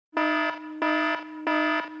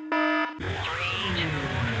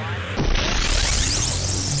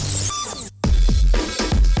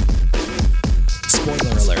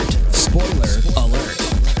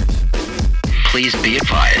Please be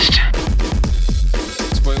advised.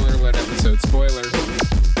 Spoiler alert episode. Spoiler.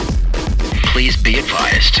 Please be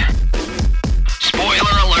advised.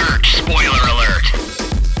 Spoiler alert! Spoiler alert!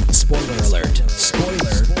 Spoiler alert.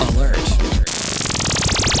 Spoiler alert.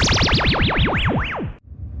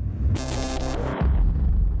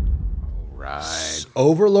 Right.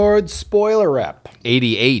 Overlord spoiler rep.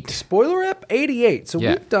 88. Spoiler rep 88. So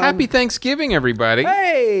Yeah. we've done. Happy Thanksgiving, everybody.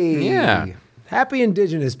 Hey! Yeah. Happy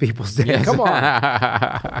Indigenous Peoples Day. Yes. Come on.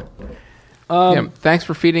 Yeah, thanks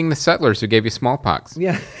for feeding the settlers who gave you smallpox.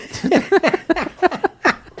 Yeah.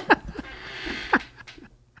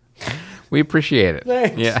 We appreciate it.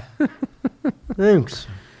 Thanks. Yeah. Thanks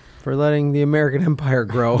for letting the American Empire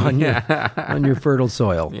grow on your fertile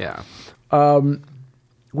soil. Yeah.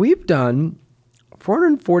 We've done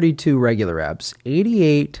 442 regular eps,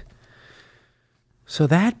 88. So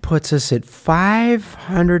that puts us at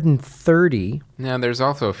 530. Now, there's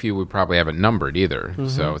also a few we probably haven't numbered either,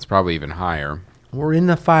 so it's probably even higher. We're in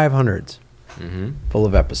the 500s. Full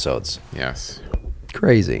of episodes. Yes.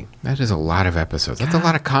 Crazy. That is a lot of episodes. That's a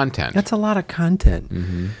lot of content. That's a lot of content.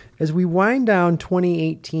 As we wind down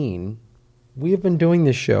 2018, we have been doing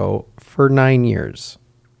this show for 9 years.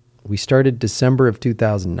 We started December of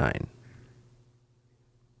 2009.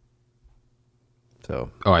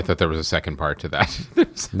 So, Oh, I thought there was a second part to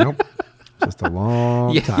that. nope. Just a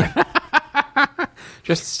long time.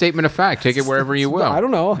 Just a statement of fact. Take it wherever you will. I don't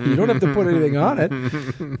know. You don't have to put anything on it.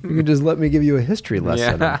 You can just let me give you a history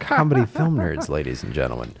lesson on comedy film nerds, ladies and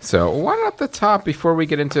gentlemen. So, one up the top before we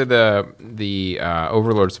get into the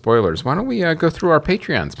Overlord spoilers, why don't we go through our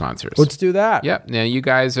Patreon sponsors? Let's do that. Yep. Now, you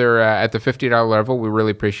guys are at the $50 level. We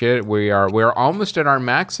really appreciate it. We're almost at our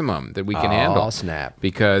maximum that we can handle. Oh, snap.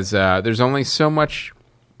 Because there's only so much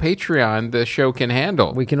Patreon the show can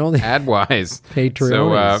handle. We can only ad-wise.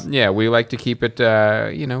 Patreon. So yeah, we like to keep it.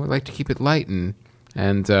 We like to keep it light and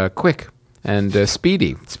quick and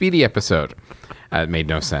speedy episode. It made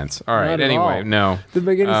no sense. All right. Not at Anyway, all. no. Didn't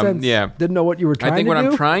make any sense. Yeah. Didn't know what you were trying I to think do. what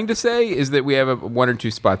I'm trying to say is that we have one or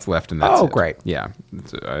two spots left, and that's Oh, it. great. Yeah.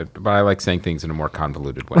 But I like saying things in a more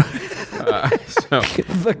convoluted way.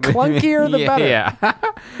 The clunkier, the better. Yeah.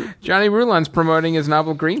 Johnny Rulon's promoting his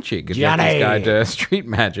novel Green Cheek, A Johnny. Detective's Guide to Street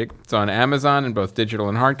Magic. It's on Amazon in both digital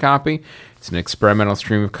and hard copy. It's an experimental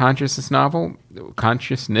stream of consciousness novel,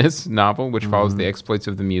 which follows the exploits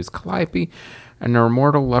of the muse Calliope and her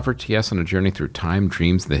immortal lover T.S. on a journey through time,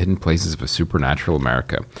 dreams, and the hidden places of a supernatural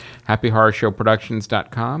America.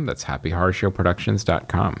 HappyHorrorShowProductions.com. That's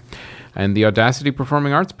HappyHorrorShowProductions.com. And the Audacity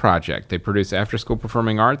Performing Arts Project. They produce after-school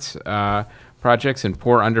performing arts projects in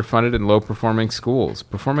poor, underfunded, and low-performing schools.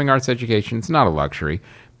 Performing arts education is not a luxury.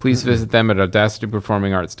 Please visit them at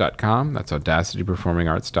audacityperformingarts.com. That's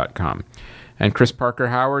audacityperformingarts.com. And Chris Parker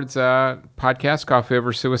Howard's podcast, Coffee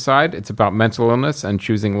Over Suicide. It's about mental illness and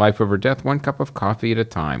choosing life over death, one cup of coffee at a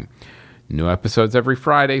time. New episodes every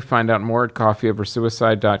Friday. Find out more at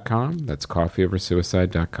coffeeoversuicide.com. That's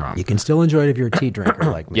coffeeoversuicide.com. You can still enjoy it if you're a tea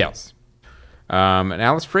drinker like me. Yes. And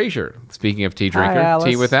Alice Frazier, speaking of tea drinker, Alice.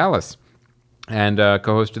 Tea with Alice. And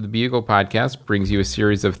co-host of the Bugle podcast, brings you a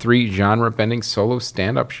series of 3 genre-bending solo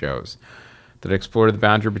stand-up shows that explore the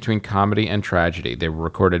boundary between comedy and tragedy. They were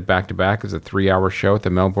recorded back-to-back as a 3-hour show at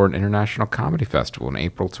the Melbourne International Comedy Festival in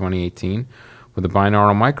April 2018 with a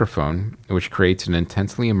binaural microphone, which creates an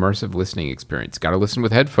intensely immersive listening experience. Got to listen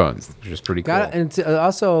with headphones, which is pretty cool. And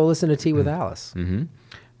also listen to Tea with Alice.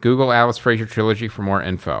 Google Alice Frazier Trilogy for more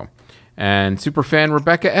info. And superfan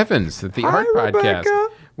Rebecca Evans at the Art Rebecca. Podcast.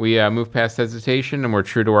 We move past hesitation and we're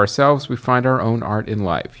true to ourselves. We find our own art in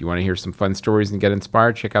life. You want to hear some fun stories and get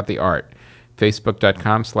inspired? Check out The Art.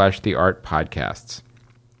 Facebook.com/The Art Podcasts.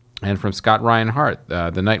 And from Scott Ryan Hart,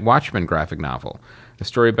 the Night Watchman graphic novel. A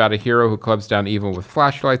story about a hero who clubs down evil with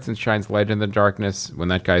flashlights and shines light in the darkness when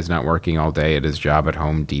that guy's not working all day at his job at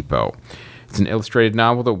Home Depot. It's an illustrated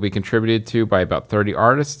novel that will be contributed to by about 30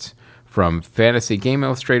 artists, from fantasy game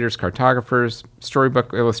illustrators, cartographers,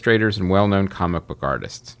 storybook illustrators, and well-known comic book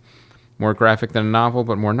artists. More graphic than a novel,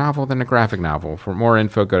 but more novel than a graphic novel. For more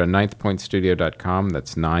info, go to ninthpointstudio.com.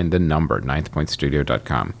 That's 9, the number,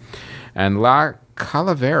 ninthpointstudio.com. And La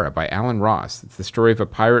Calavera by Alan Ross. It's the story of a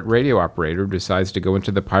pirate radio operator who decides to go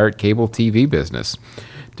into the pirate cable TV business.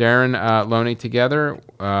 Darren Loney, together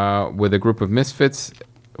with a group of misfits.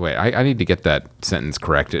 Wait, I need to get that sentence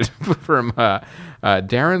corrected. From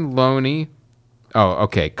Darren Loney. Oh,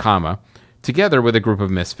 okay, comma. Together with a group of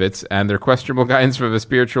misfits and their questionable guidance from a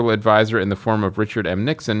spiritual advisor in the form of Richard M.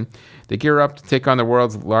 Nixon, they gear up to take on the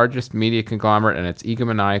world's largest media conglomerate and its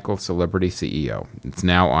egomaniacal celebrity CEO. It's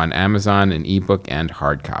now on Amazon in ebook and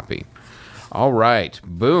hard copy. All right.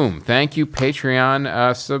 Boom. Thank you,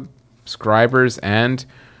 Patreon subscribers and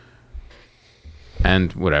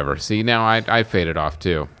whatever. See, now I faded off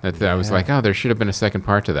too. I was like, oh, there should have been a second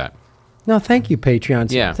part to that. No, thank you,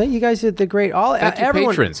 Patreon. Yeah. Thank you guys did the great. Thank you,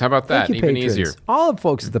 Everyone, patrons. How about that? Thank you, Even patrons. easier. All the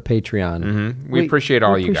folks at the Patreon. We appreciate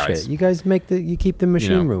all you guys. It. You guys you keep the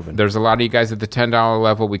machine moving. There's a lot of you guys at the $10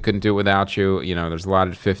 level. We couldn't do it without you. There's a lot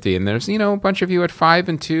at 50, and there's a bunch of you at 5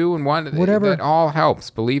 and 2 and 1. Whatever. That all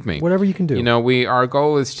helps. Believe me. Whatever you can do. Our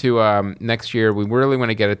goal is to next year. We really want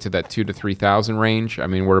to get it to that 2,000 to 3,000 range. I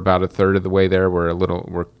mean, we're about a third of the way there.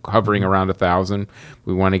 We're hovering around 1,000.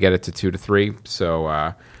 We want to get it to 2 to 3.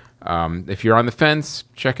 So. If you're on the fence,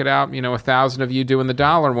 check it out. 1,000 of you doing the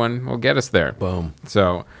 $1 one will get us there. Boom.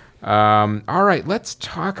 So, all right, let's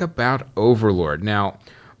talk about Overlord. Now,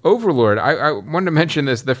 Overlord, I wanted to mention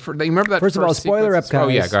this. You remember that First of all, spoiler up, guys. Oh,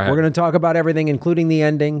 yeah, go ahead. We're going to talk about everything, including the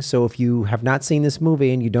ending. So if you have not seen this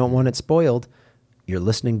movie and you don't want it spoiled, you're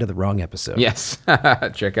listening to the wrong episode. Yes.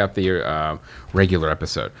 Check out the regular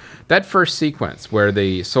episode. That first sequence where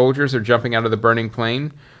the soldiers are jumping out of the burning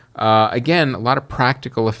plane, again, a lot of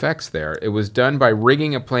practical effects there. It was done by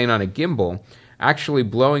rigging a plane on a gimbal, actually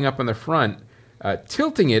blowing up on the front,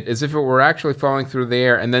 tilting it as if it were actually falling through the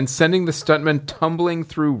air, and then sending the stuntman tumbling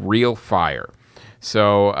through real fire.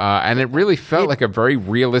 So, and it really felt like a very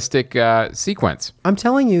realistic sequence. I'm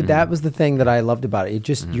telling you, that was the thing that I loved about it. It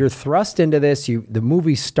just, you're thrust into this. The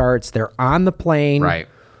movie starts, they're on the plane, Right.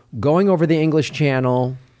 going over the English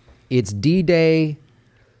Channel. It's D-Day.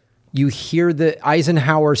 You hear the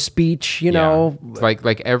Eisenhower speech, Yeah. It's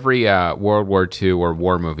like every World War II or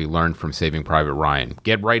war movie learned from Saving Private Ryan.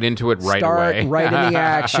 Get right into it right Start away. right in the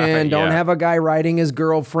action. Don't Yeah. have a guy riding his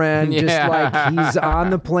girlfriend. Just like he's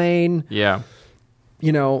on the plane. Yeah.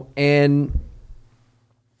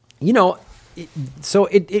 So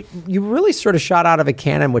you really sort of shot out of a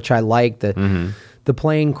cannon, which I like. The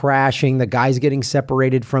plane crashing, the guys getting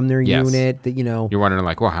separated from their Yes. unit. You're wondering,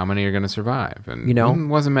 like, well, how many are going to survive? And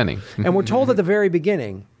wasn't many. And we're told at the very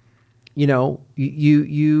beginning, the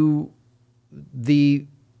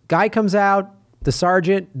guy comes out, the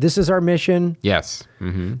sergeant, this is our mission. Yes.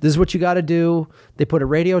 Mm-hmm. This is what you got to do. They put a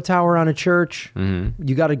radio tower on a church. Mm-hmm.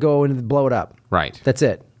 You got to go and blow it up. Right. That's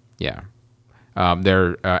it. Yeah.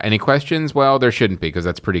 Any questions? Well, there shouldn't be, because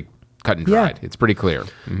that's pretty cut and dried. Yeah. It's pretty clear.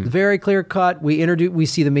 Very clear cut. We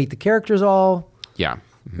see them meet the characters all. Yeah.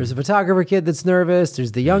 There's a photographer kid that's nervous.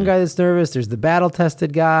 There's the young guy that's nervous. There's the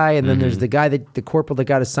battle-tested guy. And then there's the guy, the corporal that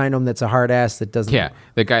got assigned him that's a hard ass that doesn't... Yeah.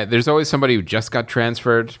 The guy, there's always somebody who just got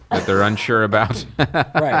transferred that they're unsure about.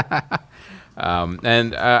 Right.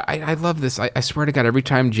 I love this. I swear to God, every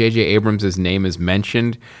time J.J. Abrams' name is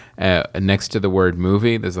mentioned next to the word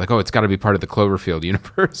movie, there's like, oh, it's got to be part of the Cloverfield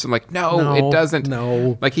universe. I'm like, no, it doesn't.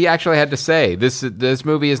 No. Like, he actually had to say, this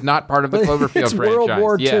movie is not part of the Cloverfield It's franchise. World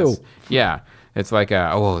War Yes. II. Yeah. It's like,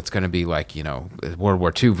 it's going to be like, World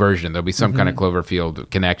War II version. There'll be some kind of Cloverfield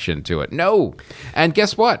connection to it. No. And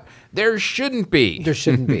guess what? There shouldn't be. There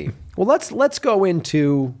shouldn't be. Well, let's go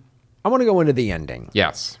into... I want to go into the ending.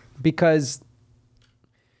 Yes. Because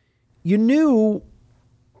you knew...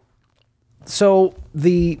 So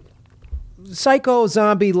the psycho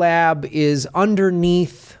zombie lab is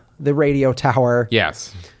underneath the radio tower.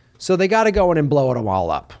 Yes. So they got to go in and blow it all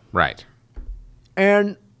up. Right.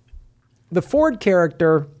 And the Ford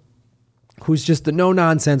character, who's just the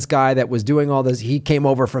no-nonsense guy that was doing all this, he came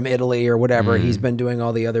over from Italy or whatever. He's been doing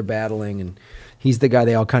all the other battling, and he's the guy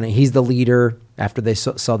he's the leader after they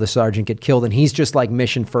saw the sergeant get killed, and he's just like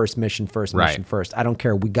mission first, mission first, Right. mission first. I don't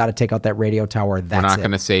care. We got to take out that radio tower. That's We're not it.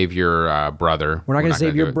 going to save your brother. We're not going to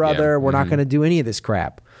save your do it. brother. Yeah. We're not going to do any of this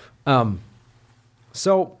crap.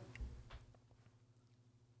 So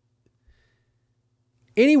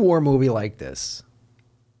any war movie like this,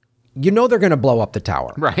 they're going to blow up the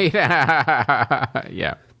tower. Right.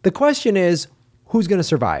 Yeah. The question is, who's going to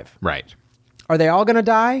survive? Right. Are they all going to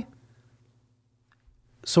die?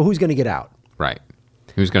 So who's going to get out? Right.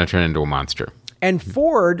 Who's going to turn into a monster? And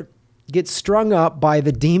Ford gets strung up by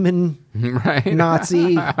the demon Right.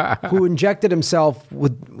 Nazi who injected himself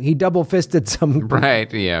he double-fisted some...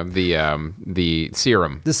 Right. Yeah. The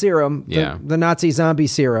serum. The serum. Yeah. The Nazi zombie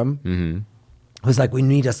serum. Mm-hmm. Who's like, we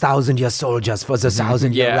need 1,000-year soldiers for the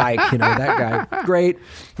 1,000-year Yeah. Reich. That guy. Great.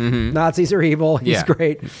 Nazis are evil. He's Yeah.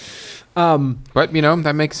 great. But,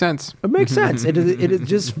 that makes sense. It makes sense. It is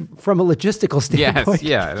just from a logistical standpoint.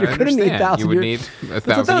 Yes, You're going to need 1,000 You would need a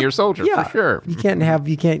 1,000-year soldier, for sure. You can't,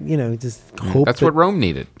 just hope. That's what Rome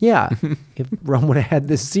needed. Yeah. If Rome would have had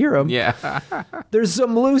this serum. Yeah. There's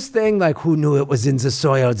some loose thing like, who knew it was in the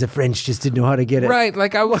soil? The French just didn't know how to get it. Right.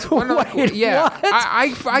 Like, I was Wait, yeah. what?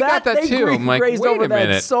 I got that too. I'm like, grazed wait over a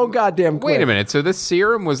minute. that so goddamn quick. Wait a minute. So this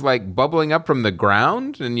serum was like bubbling up from the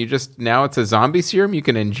ground, and now it's a zombie serum you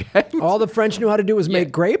can inject? All the French knew how to do was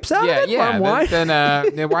make grapes out of it? Yeah. Why? Then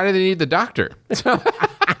why do they need the doctor?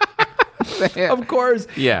 Of course.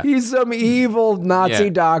 Yeah. He's some evil Nazi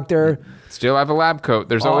doctor. Still have a lab coat.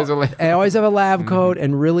 There's always a lab. I always have a lab coat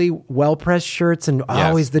and really well-pressed shirts and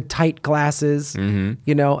always the tight glasses, and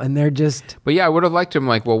they're just... But yeah, I would have liked him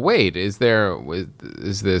like, well, wait, is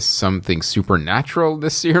this something supernatural,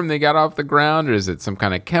 this serum they got off the ground, or is it some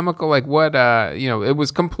kind of chemical? Like what, it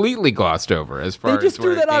was completely glossed over as far as They just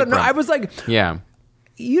threw that out. I was like... Yeah.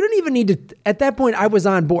 You don't even need to... At that point, I was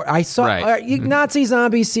on board. I saw Nazi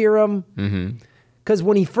zombie serum. Because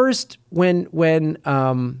when he first... When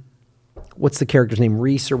what's the character's name?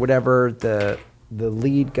 Reese or whatever, the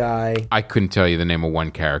lead guy. I couldn't tell you the name of one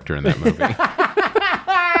character in that movie.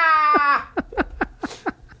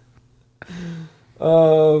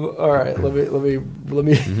 All right, let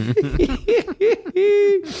me.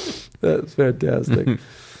 That's fantastic.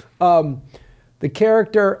 The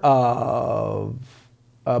character of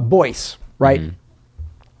Boyce, right?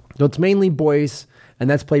 So it's mainly Boyce, and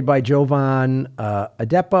that's played by Jovan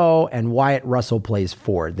Adepo, and Wyatt Russell plays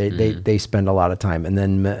Ford. They spend a lot of time, and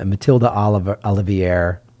then Matilda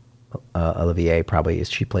Olivier probably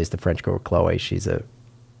she plays the French girl Chloe. She's a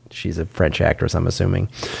French actress, I'm assuming.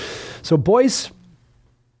 So Boyce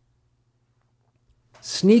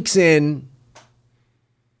sneaks in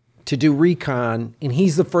to do recon, and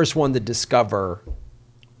he's the first one to discover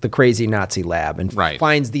the crazy Nazi lab and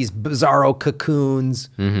finds these bizarro cocoons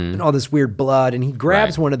and all this weird blood, and he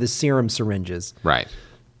grabs one of the serum syringes. Right.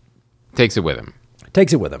 Takes it with him.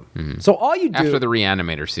 So all you do... After the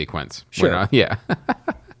reanimator sequence. Sure. Yeah.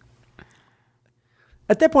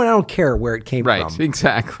 At that point, I don't care where it came from. Right,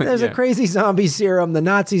 exactly. There's a crazy zombie serum. The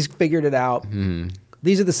Nazis figured it out.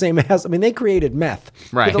 These are the same as... I mean, they created meth.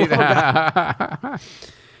 Right.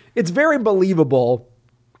 It's very believable...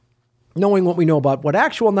 knowing what we know about what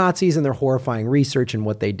actual Nazis and their horrifying research and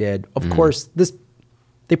what they did. Of course,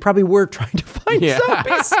 they probably were trying to find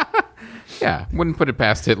zombies. Yeah, wouldn't put it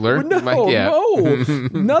past Hitler. No,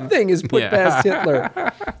 nothing is put past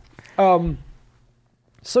Hitler.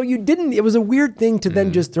 So you didn't, it was a weird thing to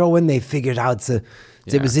then just throw in, they figured out it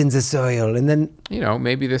was in the soil, and then...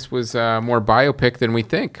 maybe this was more biopic than we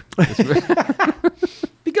think.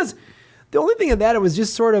 Because the only thing of that, it was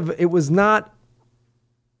just sort of, it was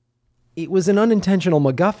an unintentional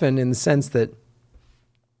MacGuffin in the sense that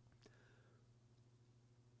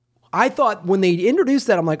I thought when they introduced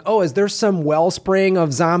that, I'm like, oh, is there some wellspring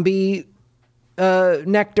of zombie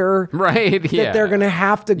nectar? Right, that they're going to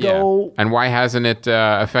have to go. And why hasn't it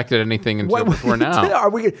affected anything until before now?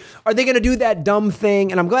 Are they going to do that dumb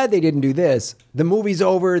thing? And I'm glad they didn't do this. The movie's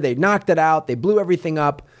over. They knocked it out. They blew everything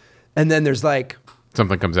up. And then there's like...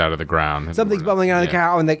 something comes out of the ground. Something's bubbling out of the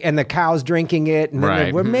cow, and the cow's drinking it. And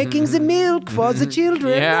then we're making the milk for the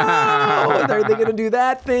children. Yeah. No! Are they going to do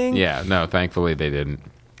that thing? Yeah, no, thankfully they didn't.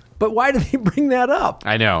 But why did they bring that up?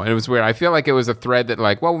 I know. It was weird. I feel like it was a thread that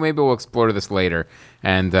like, well, maybe we'll explore this later.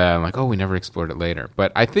 And like, oh, we never explored it later.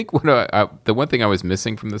 But I think the one thing I was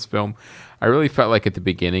missing from this film, I really felt like at the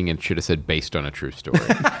beginning it should have said based on a true story.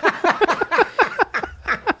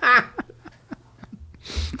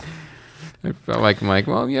 I felt like, I'm like,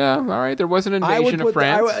 well, yeah, all right. There was an invasion of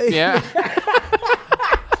France. Yeah.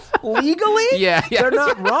 Legally? Yeah. They're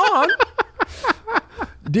not wrong.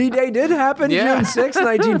 D-Day did happen June 6,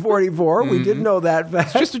 1944. We did know that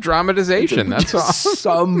fact. It's just a dramatization, that's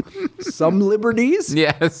all. Some liberties.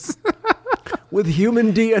 Yes. With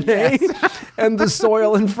human DNA and the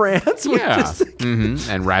soil in France. Yeah.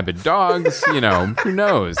 And rabid dogs. Who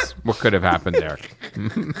knows what could have happened there.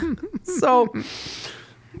 So,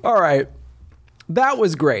 all right. That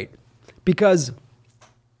was great because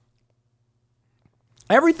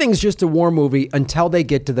everything's just a war movie until they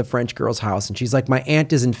get to the French girl's house, and she's like, my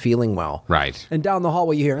aunt isn't feeling well. Right. And down the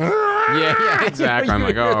hallway you hear... Yeah, exactly. I'm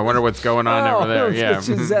like, oh, I wonder what's going on over there. Yeah.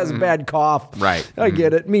 She just has a bad cough. Right. I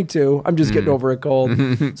get it. Me too. I'm just getting over a cold.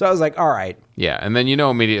 So I was like, all right. Yeah, and then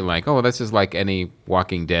immediately like, oh, this is like any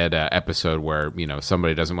Walking Dead episode where,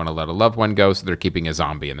 somebody doesn't want to let a loved one go, so they're keeping a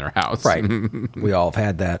zombie in their house. Right. We all have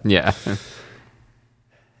had that. Yeah.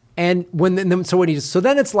 And so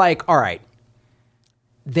then it's like, all right,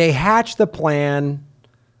 they hatch the plan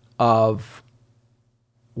of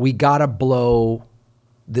we got to blow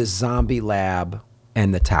this zombie lab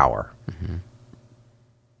and the tower. Mm-hmm.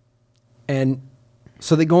 And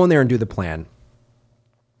so they go in there and do the plan.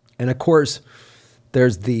 And of course,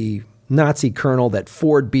 there's the Nazi colonel that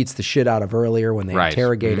Ford beats the shit out of earlier when they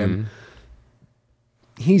interrogate him.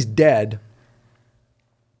 He's dead.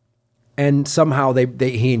 And somehow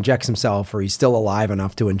he injects himself, or he's still alive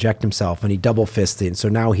enough to inject himself, and he double fists it. So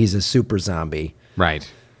now he's a super zombie. Right.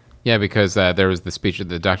 Yeah, because there was the speech of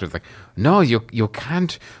the doctor was like, no, you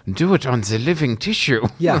can't do it on the living tissue.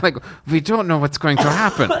 Yeah. Like, we don't know what's going to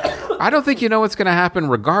happen. I don't think you know what's going to happen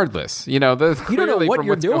regardless. You know, you don't know what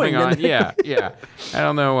you're doing. On. Yeah. I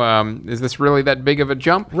don't know. Is this really that big of a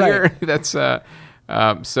jump here? That's so,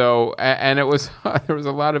 and it was, there was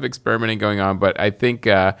a lot of experimenting going on, but I think,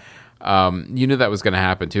 you knew that was going to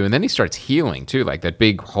happen too. And then he starts healing too, like that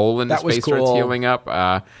big hole in his face starts healing up.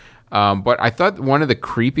 But I thought one of the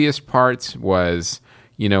creepiest parts was,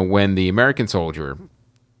 when the American soldier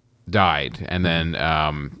died, and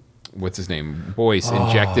then what's his name, Boyce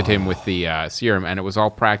injected him with the serum, and it was all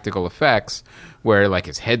practical effects, where like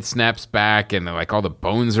his head snaps back and like all the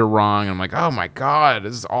bones are wrong. And I'm like, oh my god,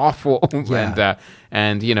 this is awful. Yeah.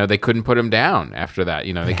 And they couldn't put him down after that.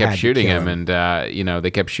 They kept shooting him, and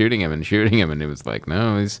they kept shooting him, and it was like,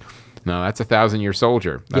 no, that's a 1,000-year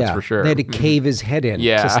soldier. That's for sure. They had to cave his head in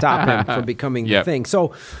to stop him from becoming the thing.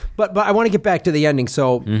 So, but I want to get back to the ending.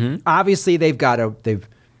 So obviously they're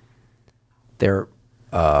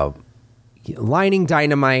lining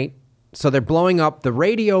dynamite. So they're blowing up the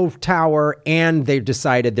radio tower, and they've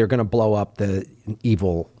decided they're going to blow up the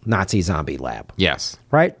evil Nazi zombie lab. Yes.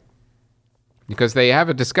 Right? Because they have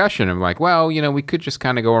a discussion of like, well, we could just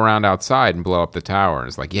kind of go around outside and blow up the tower. And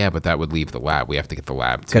it's like, yeah, but that would leave the lab. We have to get the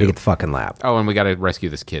lab too. Got to get the fucking lab. Oh, and we got to rescue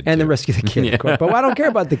this kid and too. then rescue the kid, of course. But I don't care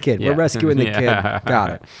about the kid. We're rescuing the kid.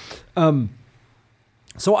 Got it.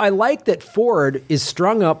 So I like that Ford is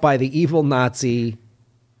strung up by the evil Nazi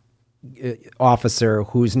officer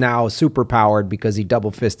who's now superpowered because he double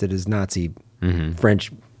fisted his Nazi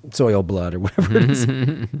French soil blood or whatever it is.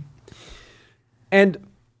 And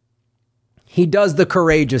he does the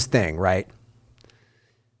courageous thing, right?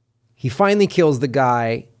 He finally kills the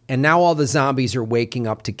guy, and now all the zombies are waking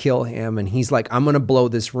up to kill him, and he's like, I'm going to blow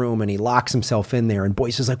this room, and he locks himself in there, and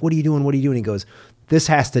Boyce is like, what are you doing? What are you doing? He goes, this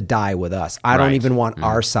has to die with us. I don't even want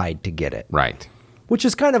our side to get it. Right. Which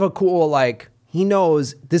is kind of a cool, like, he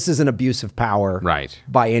knows this is an abuse of power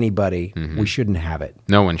by anybody. We shouldn't have it.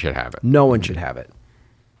 No one should have it. No one should have it.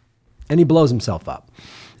 And he blows himself up.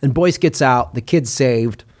 And Boyce gets out. The kid's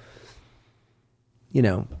saved.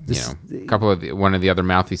 One of the other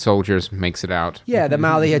mouthy soldiers makes it out. Yeah, the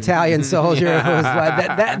mouthy Italian soldier was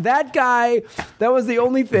like, that guy. That was the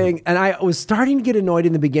only thing, and I was starting to get annoyed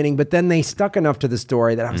in the beginning, but then they stuck enough to the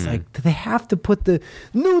story that I was like, do they have to put the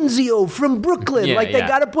Nunzio from Brooklyn? They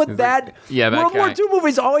got to put that. That World guy. War II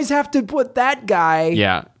movies always have to put that guy.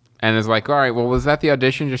 Yeah, and it's like, all right, well, was that the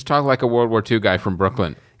audition? Just talk like a World War II guy from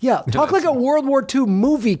Brooklyn. Yeah, talk like a World War II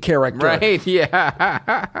movie character. Right,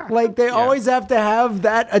 yeah. Like, they always have to have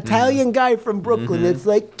that Italian guy from Brooklyn. It's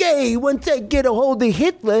like, hey, once I get a hold of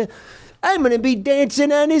Hitler, I'm going to be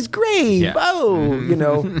dancing on his grave. Yeah.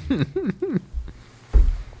 Oh,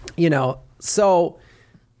 So,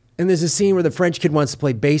 and there's a scene where the French kid wants to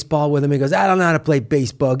play baseball with him. He goes, I don't know how to play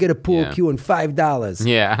baseball. Get a pool cue and $5.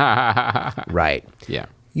 Yeah. Right. Yeah.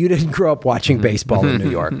 You didn't grow up watching baseball in New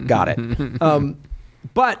York. Got it.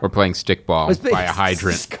 But we're playing stickball by a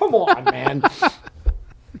hydrant. Come on, man.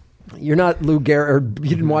 You're not Lou Gehrig, or you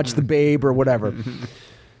didn't watch The Babe or whatever.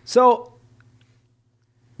 So,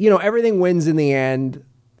 everything wins in the end.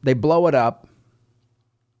 They blow it up.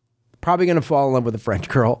 Probably going to fall in love with a French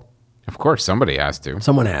girl. Of course, somebody has to.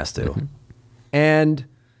 Someone has to. And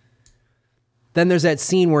then there's that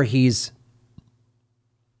scene where he's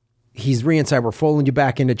reinside. We're folding you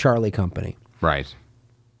back into Charlie Company. Right.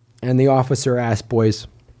 And the officer asked Boyce,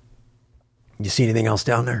 you see anything else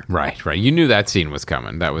down there? Right. You knew that scene was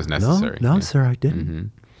coming. That was necessary. No, sir, I didn't. Mm-hmm.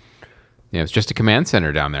 Yeah, it's just a command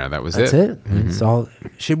center down there. That's it. It's all.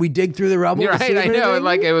 Should we dig through the rubble? Right, I know.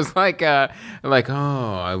 It was like, I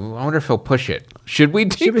wonder if he'll push it. Should we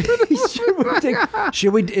dig?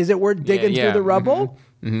 Should we? Is it worth digging through the rubble?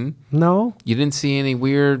 No. You didn't see any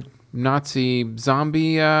weird Nazi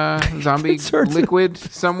zombie liquid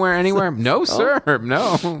somewhere, anywhere? No, sir.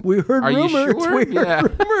 No. We heard Are rumors. You sure? We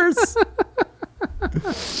heard rumors.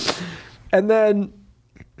 And then,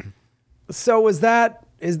 so is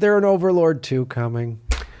there an Overlord 2 coming?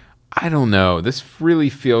 I don't know. This really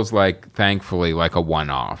feels like, thankfully, like a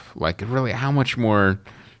one-off. Like, really, how much more are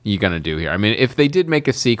you going to do here? I mean, if they did make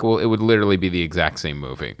a sequel, it would literally be the exact same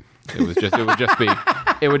movie.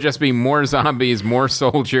 It would just be more zombies, more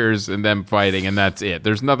soldiers, and them fighting, and that's it.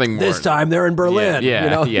 There's nothing more. This time they're in Berlin. Yeah, you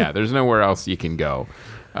know? yeah. There's nowhere else you can go.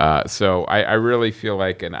 So I really feel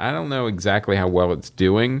like, and I don't know exactly how well it's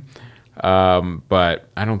doing, but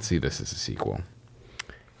I don't see this as a sequel.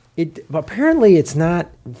 Apparently it's not,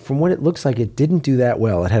 from what it looks like, it didn't do that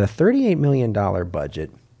well. It had a $38 million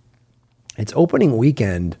budget. Its opening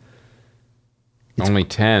weekend, only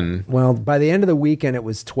 10. Well, by the end of the weekend, it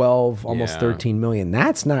was 12, almost 13 million.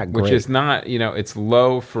 That's not great. Which is not, it's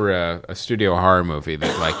low for a studio horror movie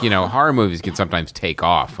that, like, horror movies can sometimes take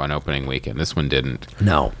off on opening weekend. This one didn't.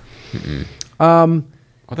 No.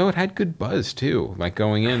 Although it had good buzz too, like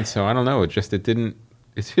going in. So I don't know. It didn't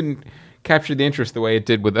capture the interest the way it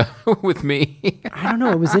did with me. I don't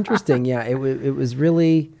know. It was interesting. Yeah, it was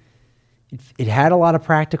really. It had a lot of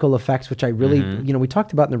practical effects, which I really, we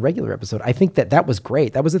talked about in the regular episode. I think that was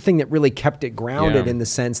great. That was the thing that really kept it grounded in the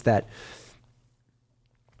sense that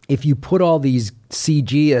if you put all these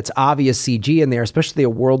CG, it's obvious CG in there, especially a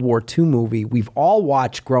World War II movie. We've all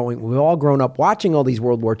grown up watching all these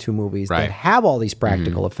World War II movies that have all these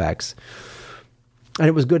practical effects. And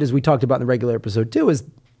it was good, as we talked about in the regular episode too, is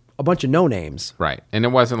a bunch of no-names. Right. And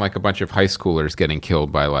it wasn't like a bunch of high schoolers getting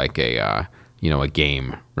killed by like a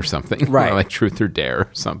game or something, right? Or like Truth or Dare or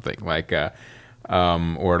something, like,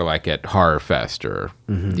 or like at Horror Fest, or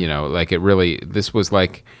like it really. This was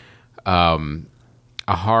like a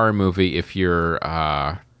horror movie if you're,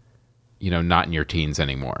 not in your teens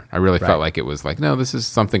anymore. I really felt like it was like, no, this is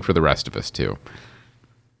something for the rest of us too.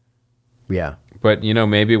 Yeah, but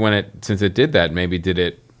maybe since it did that, maybe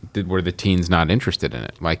were the teens not interested in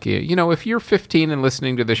it? Like, if you're 15 and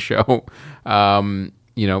listening to this show.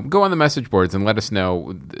 Go on the message boards and let us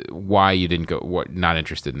know why you didn't go, not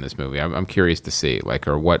interested in this movie. I'm curious to see, like,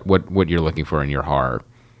 or what you're looking for in your horror.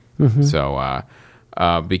 So,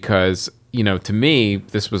 because, to me,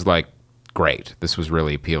 this was like great. This was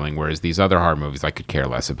really appealing. Whereas these other horror movies I could care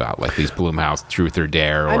less about, like these Blumhouse Truth or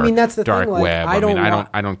Dare or that's the Dark thing. Like, Web. I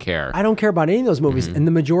don't care. I don't care about any of those movies. And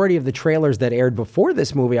the majority of the trailers that aired before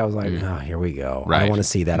this movie, I was like, oh, here we go. Right. I don't want to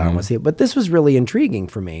see that. I don't want to see it. But this was really intriguing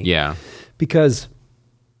for me. Yeah. Because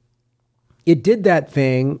it did that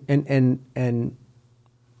thing, and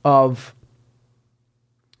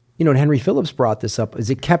Henry Phillips brought this up, is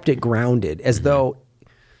it kept it grounded, as though.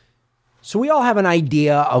 So we all have an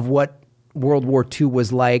idea of what World War II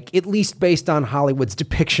was like, at least based on Hollywood's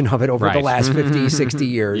depiction of it over the last 50, 60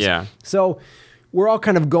 years. Yeah. So we're all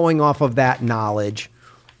kind of going off of that knowledge,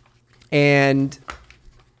 and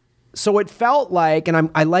so it felt like, and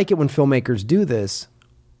I like it when filmmakers do this.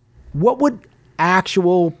 What would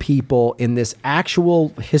actual people in this actual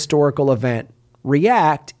historical event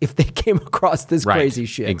react if they came across this crazy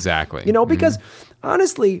shit? Exactly. Because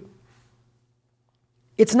honestly,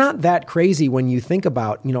 it's not that crazy when you think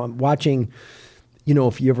about, I'm watching,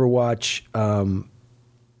 if you ever watch,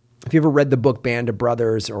 if you ever read the book Band of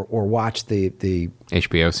Brothers or watched the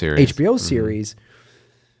HBO series. series,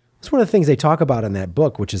 it's one of the things they talk about in that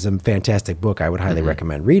book, which is a fantastic book. I would highly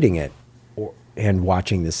recommend reading it and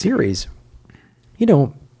watching the series.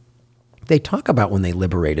 They talk about when they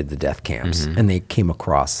liberated the death camps and they came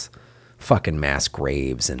across fucking mass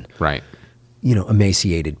graves and,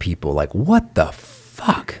 emaciated people. Like, what the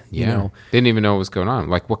fuck? Yeah. They didn't even know what was going on.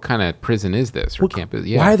 Like, what kind of prison is this? Or camp is?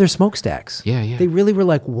 Yeah. Why are there smokestacks? Yeah, yeah. They really were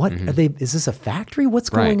like, what are they? Is this a factory?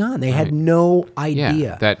 What's going on? They had no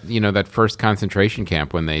idea. Yeah. That first concentration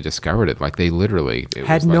camp when they discovered it, like they literally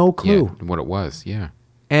had no clue what it was. Yeah.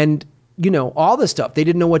 And all the stuff. They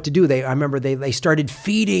didn't know what to do. I remember they started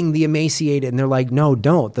feeding the emaciated, and they're like, no,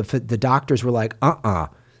 don't. The doctors were like,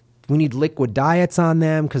 we need liquid diets on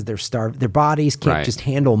them because they're starved. Their bodies can't just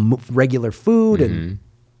handle regular food. And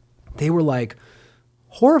they were like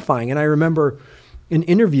horrifying. And I remember an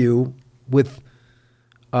interview with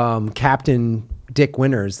Captain Dick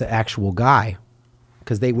Winters, the actual guy,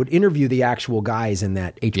 because they would interview the actual guys in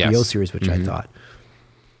that HBO series, which I thought.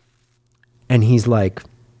 And he's like,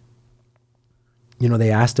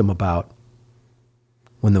 they asked him about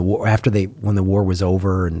when the war was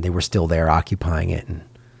over and they were still there occupying it, and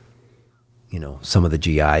some of the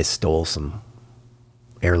GIs stole some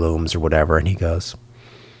heirlooms or whatever, and he goes,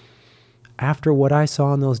 after what I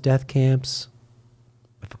saw in those death camps,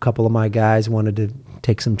 if a couple of my guys wanted to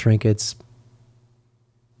take some trinkets,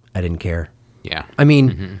 I didn't care. Yeah. I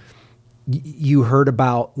mean, you heard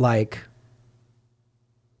about, like,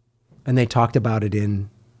 and they talked about it in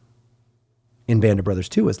Band of Brothers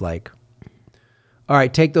 2, is like, all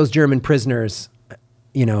right, take those German prisoners,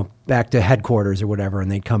 back to headquarters or whatever,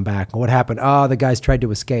 and they'd come back. And what happened? Oh, the guys tried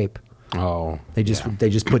to escape. Oh, they just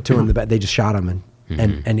put two in the bed. They just shot them, and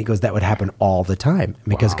And he goes, that would happen all the time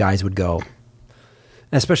because guys would go,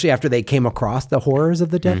 especially after they came across the horrors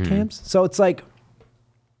of the death camps. So it's like,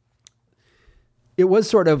 it was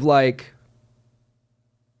sort of like,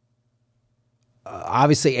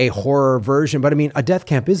 obviously a horror version, but I mean, a death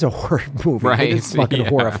camp is a horror movie. Right. It is fucking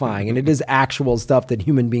horrifying, and it is actual stuff that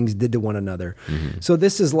human beings did to one another. So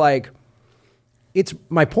this is like,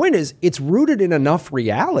 my point is, it's rooted in enough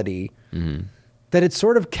reality that it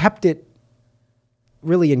sort of kept it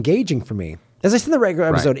really engaging for me. As I said in the regular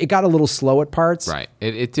episode, it got a little slow at parts. Right.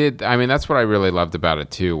 It did. I mean, that's what I really loved about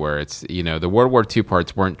it, too, where it's, the World War II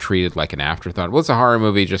parts weren't treated like an afterthought. Well, it's a horror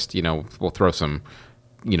movie, just, we'll throw some,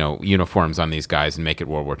 uniforms on these guys and make it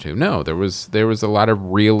World War II. No, there was a lot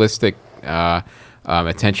of realistic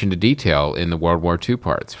attention to detail in the World War II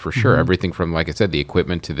parts, for sure. Everything from, like I said, the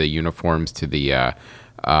equipment to the uniforms to the,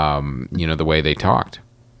 the way they talked.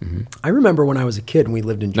 I remember when I was a kid and we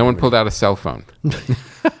lived in Germany. No one pulled out a cell phone.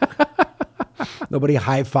 Nobody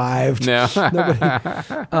high-fived. No.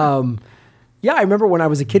 Yeah, I remember when I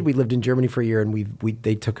was a kid, we lived in Germany for a year, and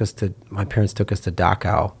my parents took us to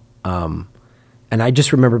Dachau. And I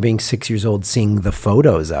just remember being 6 years old, seeing the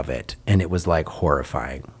photos of it, and it was like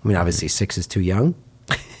horrifying. I mean, obviously 6 is too young.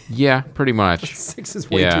 Yeah, pretty much. 6 is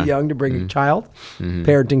way too young to bring a child.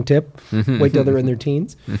 Parenting tip. Wait till they're in their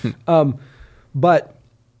teens. But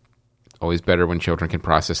always better when children can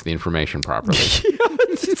process the information properly. It's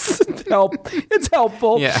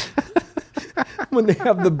helpful. Yeah. When they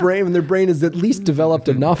have the brain, when their brain is at least developed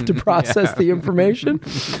enough to process the information.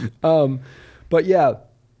 But yeah.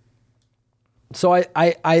 So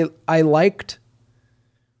I liked,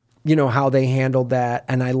 how they handled that.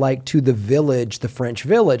 And I liked too the village, the French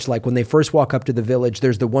village. Like when they first walk up to the village,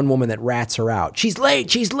 there's the one woman that rats her out. She's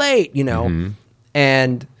late,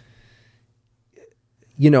 and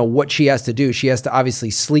what she has to do. She has to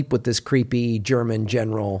obviously sleep with this creepy German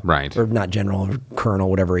general, right? Or not general, or colonel,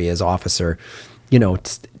 whatever he is, officer,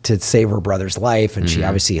 to save her brother's life. And she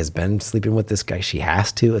obviously has been sleeping with this guy. She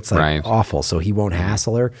has to. It's like awful. So he won't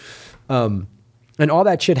hassle her. And all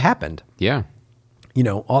that shit happened. Yeah.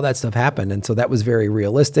 All that stuff happened. And so that was very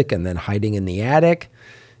realistic. And then hiding in the attic,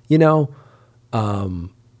 I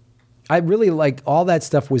really liked all that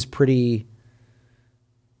stuff was pretty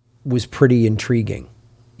intriguing,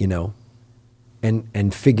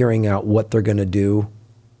 and figuring out what they're going to do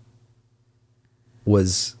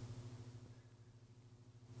was,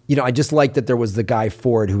 I just liked that there was the guy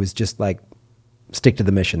Ford who was just like, stick to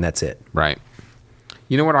the mission. That's it. Right.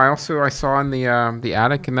 You know what I saw in the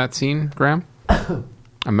attic in that scene, Graham?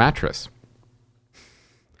 A mattress.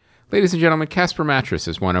 Ladies and gentlemen, Casper Mattress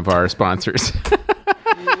is one of our sponsors.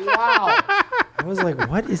 Wow. I was like,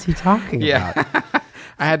 what is he talking about?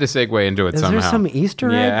 I had to segue into it somehow. Is there some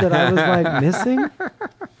Easter egg that I was like missing?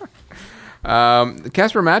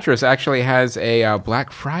 Casper Mattress actually has a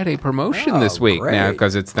Black Friday promotion this week now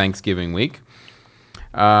because it's Thanksgiving week.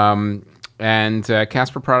 And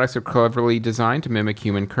Casper products are cleverly designed to mimic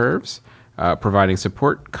human curves, providing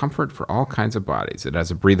support, comfort for all kinds of bodies. It has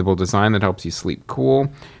a breathable design that helps you sleep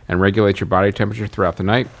cool and regulate your body temperature throughout the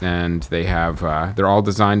night. And they're all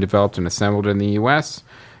designed, developed, and assembled in the U.S.,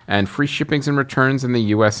 and free shippings and returns in the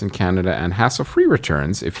U.S. and Canada, and hassle-free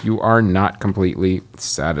returns if you are not completely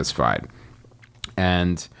satisfied.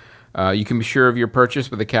 And you can be sure of your purchase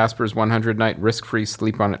with the Casper's 100-night risk-free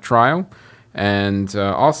Sleep On It trial. And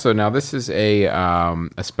also, now this is a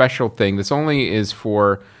special thing. This only is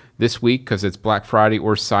for this week because it's Black Friday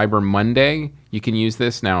or Cyber Monday. You can use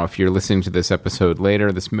this. Now, if you're listening to this episode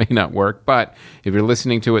later, this may not work. But if you're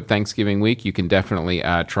listening to it Thanksgiving week, you can definitely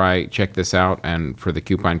check this out and for the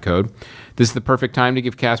coupon code. This is the perfect time to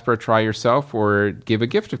give Casper a try yourself or give a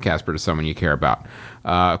gift of Casper to someone you care about.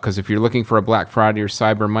 Because if you're looking for a Black Friday or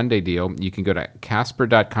Cyber Monday deal, you can go to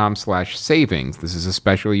casper.com/savings. This is a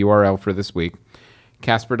special URL for this week.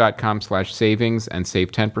 Casper.com/savings and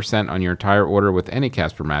save 10% on your entire order with any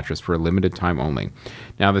Casper mattress for a limited time only.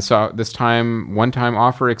 Now, this one-time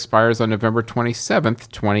offer expires on November 27th,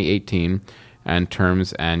 2018, and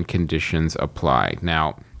terms and conditions apply.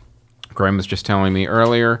 Now, Graham was just telling me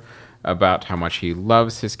earlier about how much he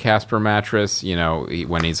loves his Casper mattress,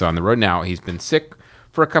 when he's on the road. Now, he's been sick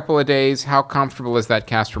for a couple of days. How comfortable is that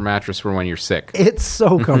Casper mattress for when you're sick? It's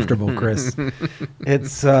so comfortable, Chris.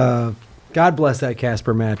 It's... God bless that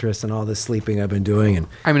Casper mattress and all this sleeping I've been doing. And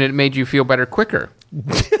I mean, it made you feel better quicker.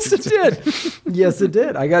 Yes, it did. Yes, it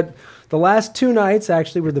did. I got the last 2 nights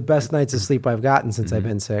actually were the best nights of sleep I've gotten since I've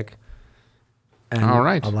been sick. And all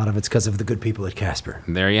right. A lot of it's because of the good people at Casper.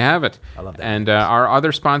 There you have it. I love that. And our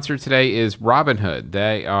other sponsor today is Robinhood.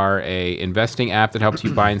 They are a investing app that helps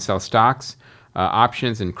you buy and sell stocks.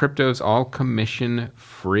 options, and cryptos, all commission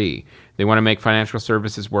free. They want to make financial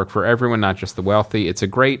services work for everyone, not just the wealthy. It's a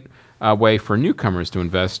great way for newcomers to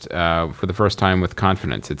invest for the first time with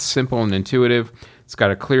confidence. It's simple and intuitive. It's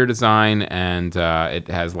got a clear design, and it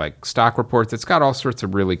has like stock reports. It's got all sorts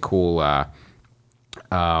of really cool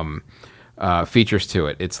features to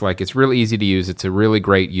it. It's really easy to use. It's a really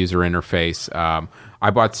great user interface. I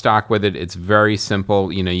bought stock with it. It's very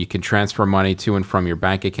simple. You can transfer money to and from your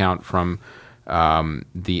bank account from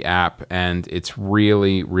the app, and it's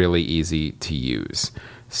really, really easy to use.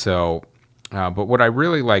 So, but what I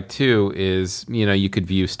really like too is, you could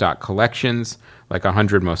view stock collections, like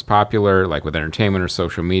 100 most popular, like with entertainment or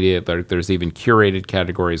social media. There's even curated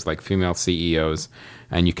categories like female CEOs,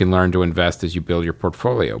 and you can learn to invest as you build your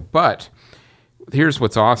portfolio. But here's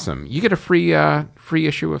what's awesome. You get a free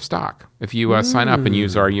issue of stock if you sign up and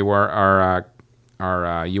use our URL.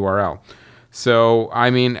 So, I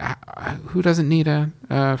mean, who doesn't need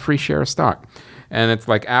a free share of stock? And it's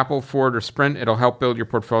like Apple, Ford, or Sprint. It'll help build your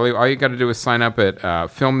portfolio. All you got to do is sign up at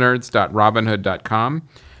filmnerds.robinhood.com.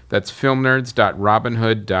 That's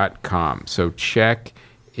filmnerds.robinhood.com. So check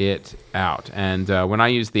it out. And when I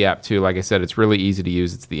use the app too, like I said, it's really easy to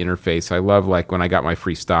use. It's the interface. I love like when I got my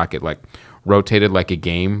free stock, it like rotated like a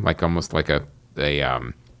game, like almost like a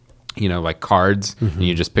like cards, and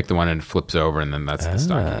you just pick the one and it flips over, and then that's the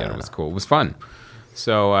stock you get. It was cool. It was fun.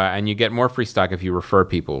 So, and you get more free stock if you refer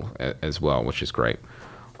people as well, which is great.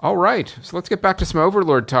 All right, so let's get back to some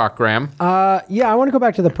Overlord talk, Graham. Yeah, I want to go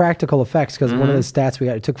back to the practical effects, because one of the stats we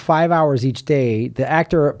got, it took 5 hours each day. The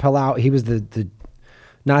actor Palau, he was the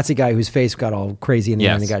Nazi guy whose face got all crazy in the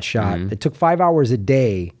end and got shot. It took 5 hours a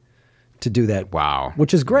day to do that. Wow.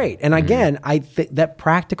 Which is great. And again, I think that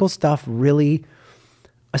practical stuff really,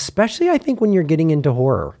 especially I think when you're getting into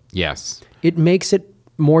horror. Yes. It makes it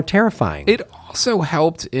more terrifying. It also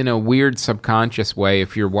helped in a weird subconscious way.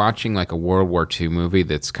 If you're watching like a World War II movie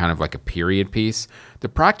that's kind of like a period piece, the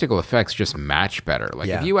practical effects just match better. Like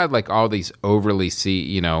if you had like all these overly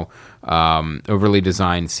designed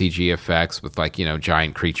CG effects with like,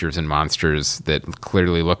 giant creatures and monsters that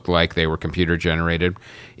clearly looked like they were computer generated,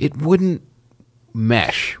 it wouldn't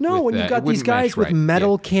mesh. No, when you've got these guys with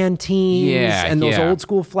metal canteens and those old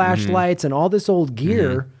school flashlights and all this old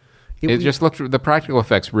gear. It just looked, the practical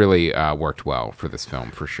effects really worked well for this film,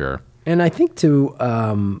 for sure. And I think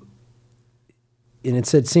and it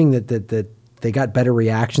said seeing that they got better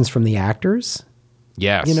reactions from the actors.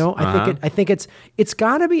 Yes. I think it's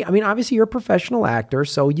got to be, I mean, obviously you're a professional actor,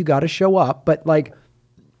 so you got to show up, but like,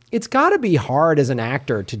 it's got to be hard as an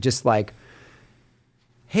actor to just like,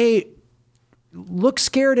 hey, look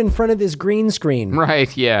scared in front of this green screen.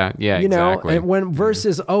 Right, yeah, exactly. And when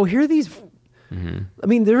versus, here are these... I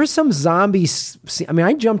mean, there are some zombies. I mean,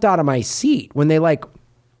 I jumped out of my seat when they like,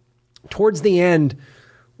 towards the end,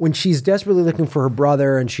 when she's desperately looking for her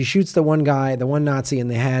brother and she shoots the one guy, the one Nazi in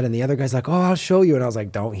the head, and the other guy's like, oh, I'll show you. And I was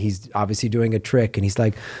like, don't, he's obviously doing a trick. And he's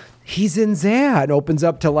like, he's in there, and opens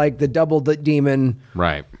up to like the double demon.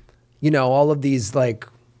 Right. All of these like,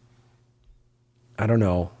 I don't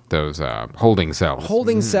know. Those holding cells.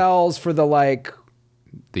 Holding cells for the like...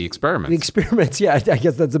 The experiments. Yeah. I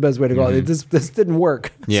guess that's the best way to go. This didn't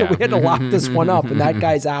work. Yeah. So we had to lock this one up, and that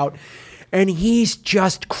guy's out. And he's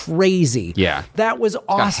just crazy. Yeah. That was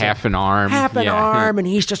awesome. Got half an arm. And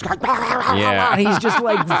he's just like, and he's just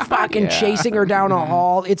like fucking chasing her down a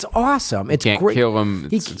hall. It's awesome. It's Can't great. kill him.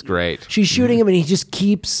 It's great. She's shooting him, and he just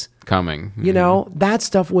keeps coming. That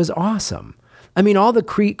stuff was awesome. I mean, all the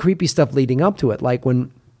creepy stuff leading up to it, like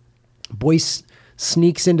when Boyce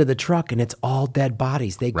sneaks into the truck and it's all dead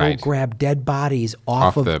bodies. They go grab dead bodies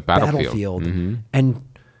off of the battlefield and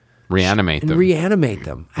reanimate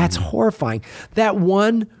them. That's horrifying. That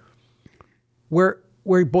one where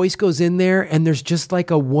Boyce goes in there and there's just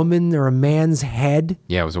like a woman or a man's head.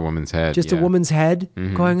 Yeah, it was a woman's head. Just a woman's head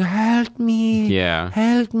going, help me. Yeah.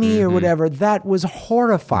 Help me or whatever. That was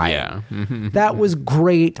horrifying. Yeah. That was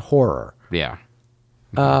great horror. Yeah.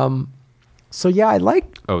 So yeah, I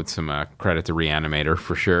like. Owed some credit to Reanimator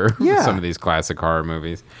for sure. Yeah, some of these classic horror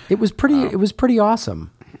movies. It was pretty. It was pretty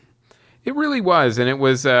awesome. It really was, and it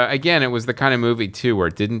was again. It was the kind of movie too where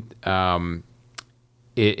it didn't.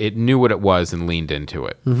 It knew what it was and leaned into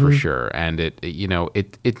it for sure, and it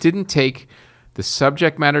didn't take the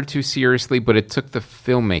subject matter too seriously, but it took the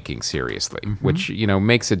filmmaking seriously, which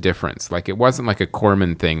makes a difference. Like it wasn't like a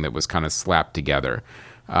Corman thing that was kind of slapped together.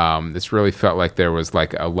 This really felt like there was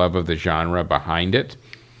like a love of the genre behind it.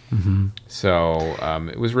 So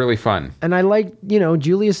it was really fun. And I like,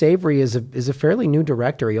 Julius Avery is a fairly new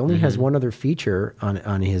director. He only has one other feature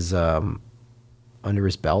on his under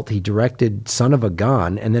his belt. He directed Son of a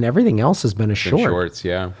Gun, and then everything else has been a short. Shorts,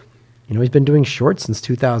 yeah. He's been doing shorts since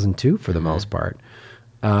 2002 for the most part.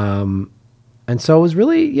 And so it was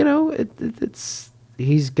really,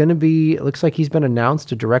 he's going to be, it looks like he's been announced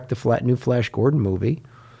to direct the new Flash Gordon movie.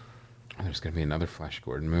 Oh, there's going to be another Flash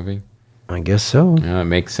Gordon movie? I guess so. Yeah, it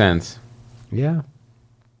makes sense. Yeah.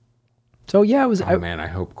 So, yeah, it was... Oh, man, I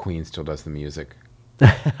hope Queen still does the music.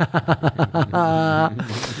 That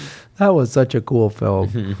was such a cool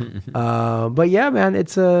film. But, yeah, man, I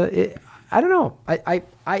don't know.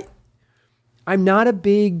 I'm not a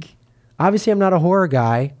big... Obviously, I'm not a horror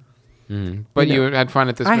guy. But you had fun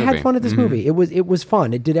at this movie. I had fun at this movie. It was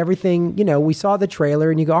fun. It did everything. We saw the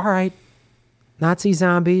trailer and you go, all right, Nazi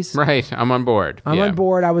zombies. Right. I'm on board. I'm on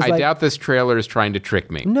board. I doubt this trailer is trying to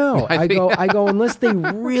trick me. No, I go, unless they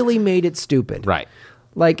really made it stupid. Right.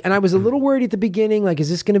 And I was a little worried at the beginning, is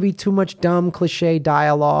this going to be too much dumb cliche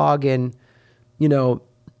dialogue? And, no,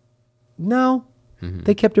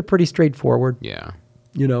 they kept it pretty straightforward. Yeah.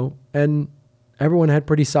 And everyone had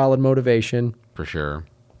pretty solid motivation. For sure.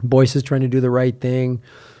 Boyce is trying to do the right thing.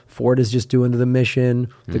 Ford is just doing the mission.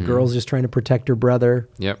 The girl's just trying to protect her brother.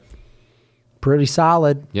 Yep. Pretty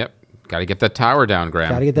solid. Yep. Got to get that tower down, Graham.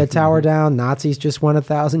 Got to get that tower down. Nazis just won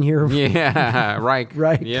 1,000 years. Yeah, right.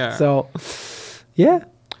 Right. Yeah. So, yeah.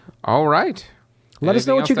 All right. Let us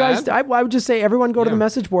know what you guys... I would just say, everyone go to Yeah. the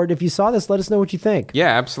message board. If you saw this, let us know what you think. Yeah,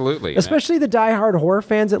 absolutely. Especially the diehard horror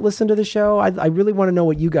fans that listen to the show. I really want to know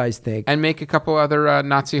what you guys think. And make a couple other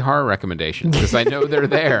Nazi horror recommendations, because I know they're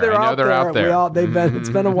there. They're I know they're out there.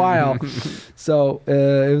 It's been a while. So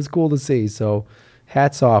it was cool to see. So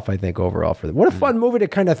hats off, I think, overall for them. What a fun movie to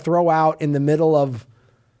kind of throw out in the middle of...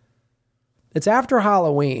 It's after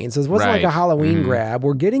Halloween, so it wasn't like a Halloween grab.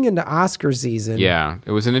 We're getting into Oscar season. Yeah,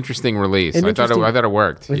 it was an interesting release. I thought it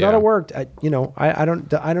worked. I thought it worked. I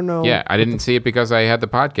don't know. Yeah, I didn't see it because I had the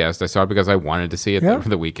podcast. I saw it because I wanted to see it for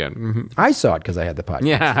the weekend. I saw it because I had the podcast.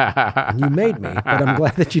 Yeah, And you made me, but I'm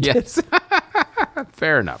glad that you did.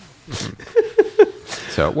 Fair enough.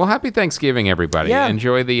 So, well, happy Thanksgiving, everybody. Yeah.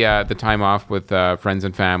 Enjoy the time off with friends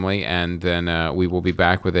and family, and then we will be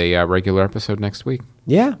back with a regular episode next week.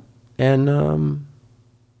 Yeah. And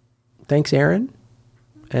thanks, Aaron.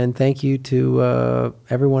 And thank you to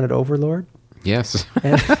everyone at Overlord. Yes.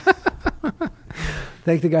 And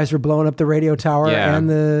thank the guys for blowing up the radio tower and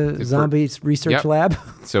the zombies research lab.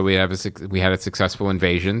 So we had a successful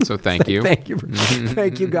invasion. So thank you.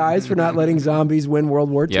 Thank you guys for not letting zombies win World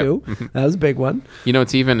War II. That was a big one.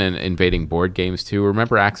 It's even in invading board games too.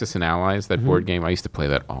 Remember Axis and Allies, that board game? I used to play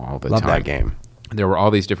that all the time. Love that game. There were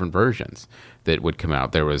all these different versions that would come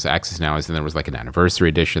out. There was Axis and Allies, and there was like an anniversary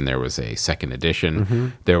edition. There was a second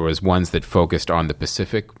edition. There was ones that focused on the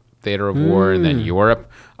Pacific theater of war and then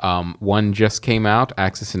Europe. One just came out,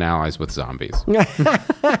 Axis and Allies with zombies.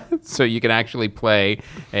 So you can actually play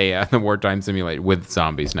the wartime simulator with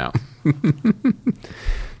zombies now. The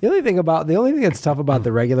only thing that's tough about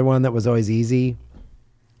the regular one that was always easy,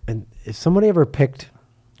 and if somebody ever picked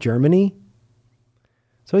Germany,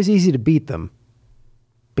 it's always easy to beat them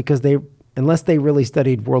because unless they really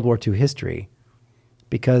studied World War II history,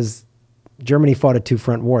 because Germany fought a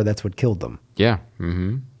two-front war, that's what killed them. Yeah.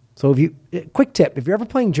 Mm-hmm. So quick tip, if you're ever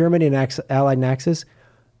playing Germany and Allied and Axis,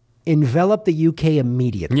 envelop the UK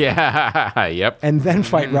immediately. Yeah, yep. And then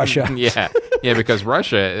fight Russia. Yeah, because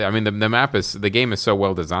Russia, I mean, the game is so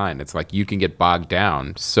well designed. It's like you can get bogged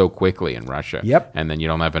down so quickly in Russia. Yep. And then you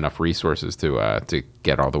don't have enough resources to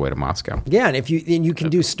get all the way to Moscow. Yeah, and you can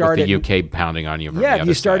do start with the UK pounding on you from the if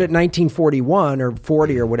other you start side. at 1941 or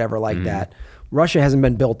 40 or whatever like that, Russia hasn't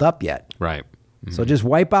been built up yet. Right. So just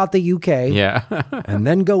wipe out the UK. Yeah. And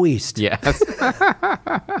then go east. Yes.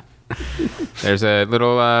 There's a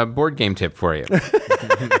little board game tip for you.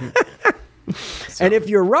 And if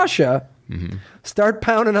you're Russia, start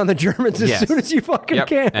pounding on the Germans as soon as you fucking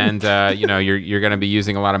can. And you're going to be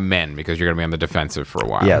using a lot of men because you're going to be on the defensive for a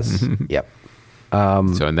while. Yes. Yep.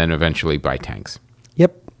 And then eventually buy tanks.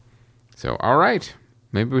 Yep. So, all right.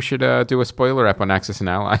 Maybe we should do a spoiler app on Axis and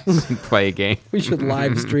Allies and play a game. We should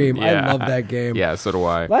live stream. Yeah. I love that game. Yeah, so do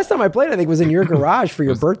I. Last time I played, I think, was in your garage for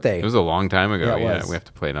your birthday. It was a long time ago. Yeah, it was. We have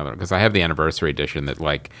to play another one because I have the anniversary edition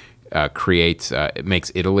that creates it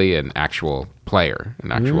makes Italy an actual player,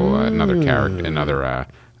 another character, another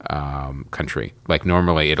country. Like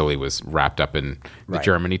normally Italy was wrapped up in the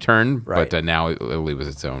Germany turn, but now Italy was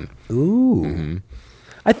its own. Ooh. Mm-hmm.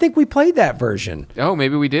 I think we played that version. Oh,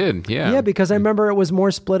 maybe we did. Yeah. Yeah, because I remember it was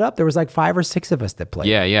more split up. There was like 5 or 6 of us that played.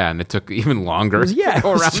 Yeah, and it took even longer to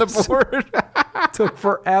go around the board. It took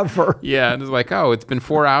forever. Yeah, and it's like, oh, it's been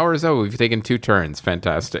 4 hours. Oh, we've taken 2 turns.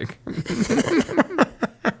 Fantastic.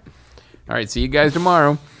 All right, see you guys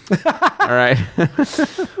tomorrow. All right.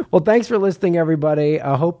 Well, thanks for listening, everybody.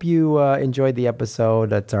 I hope you enjoyed the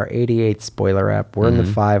episode. That's our 88th spoiler app. We're in the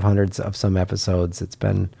 500s of some episodes. It's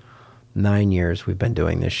been 9 years we've been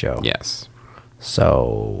doing this show. Yes.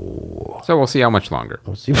 So we'll see how much longer.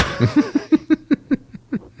 we'll see.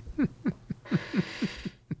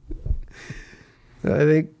 I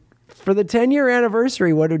think for the 10-year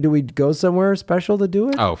anniversary, what do we go somewhere special to do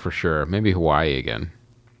it? Oh, for sure. Maybe Hawaii again.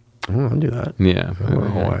 Oh, I'll do that. Yeah.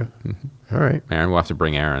 Hawaii. All right. Aaron, we'll have to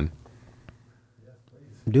bring Aaron.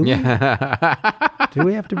 Do we? Yeah. Do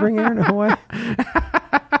we have to bring Aaron to Hawaii?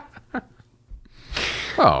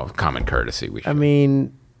 Oh, common courtesy. We should. I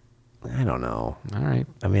mean, I don't know. All right.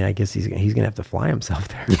 I mean, I guess he's gonna have to fly himself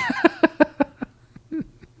there.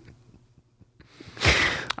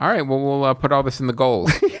 All right. Well, we'll put all this in the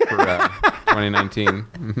goals for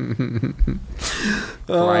 2019.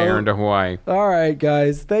 Fly Aaron to Hawaii. All right,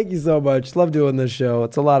 guys. Thank you so much. Love doing this show.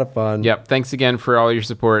 It's a lot of fun. Yep. Thanks again for all your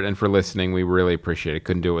support and for listening. We really appreciate it.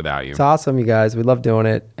 Couldn't do it without you. It's awesome, you guys. We love doing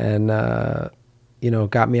it, and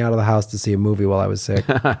got me out of the house to see a movie while I was sick.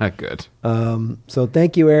 Good. So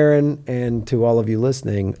thank you, Aaron, and to all of you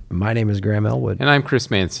listening. My name is Graham Elwood. And I'm Chris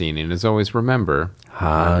Mancini. And as always, remember,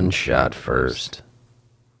 Han shot first.